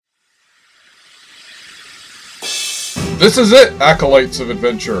This is it, Acolytes of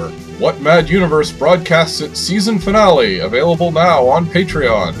Adventure! What Mad Universe broadcasts its season finale, available now on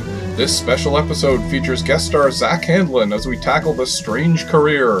Patreon. This special episode features guest star Zach Handlen as we tackle the strange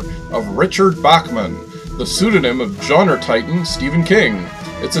career of Richard Bachman, the pseudonym of genre titan Stephen King.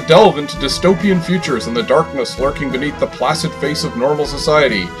 It's a delve into dystopian futures and the darkness lurking beneath the placid face of normal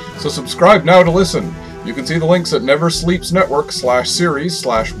society, so subscribe now to listen. You can see the links at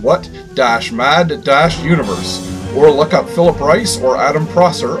neversleepsnetwork/series/what-mad-universe, or look up Philip Rice or Adam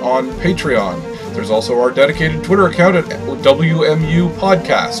Prosser on Patreon. There's also our dedicated Twitter account at WMU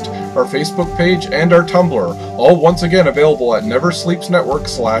Podcast, our Facebook page, and our Tumblr, all once again available at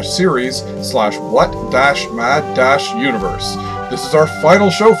neversleepsnetwork/series/what-mad-universe. This is our final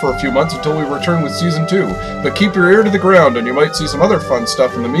show for a few months until we return with Season 2, but keep your ear to the ground and you might see some other fun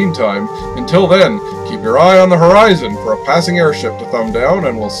stuff in the meantime. Until then, keep your eye on the horizon for a passing airship to thumb down,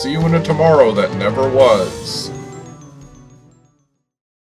 and we'll see you in a tomorrow that never was.